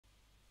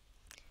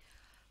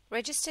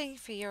Registering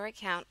for your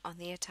account on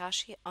the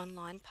Hitachi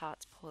Online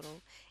Parts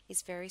portal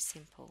is very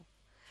simple.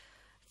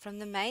 From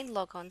the main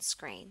logon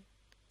screen,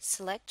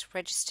 select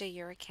Register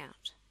Your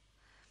Account.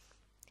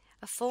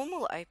 A form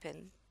will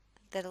open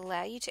that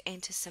allow you to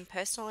enter some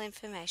personal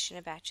information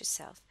about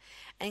yourself,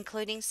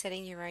 including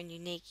setting your own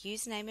unique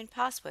username and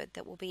password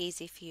that will be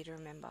easy for you to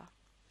remember.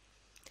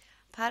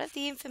 Part of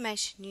the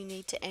information you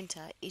need to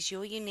enter is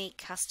your unique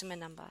customer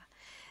number.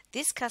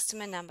 This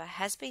customer number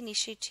has been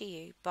issued to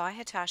you by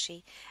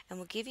Hitachi and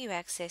will give you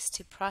access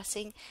to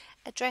pricing,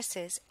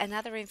 addresses, and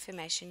other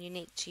information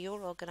unique to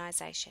your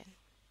organization.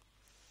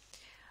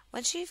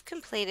 Once you've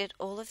completed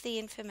all of the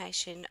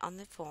information on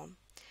the form,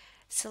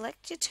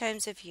 select your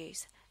terms of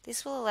use.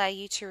 This will allow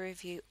you to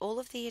review all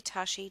of the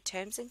Hitachi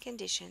terms and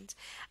conditions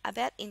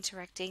about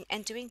interacting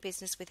and doing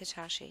business with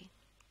Hitachi.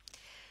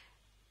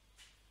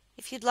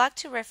 If you'd like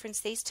to reference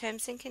these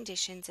terms and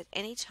conditions at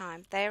any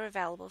time, they are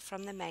available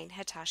from the main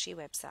Hitachi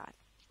website.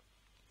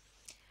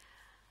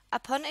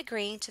 Upon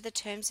agreeing to the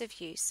terms of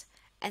use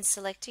and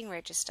selecting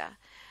Register,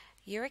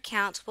 your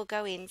account will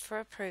go in for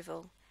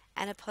approval,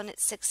 and upon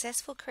its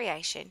successful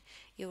creation,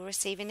 you will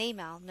receive an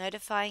email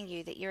notifying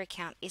you that your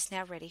account is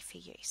now ready for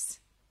use.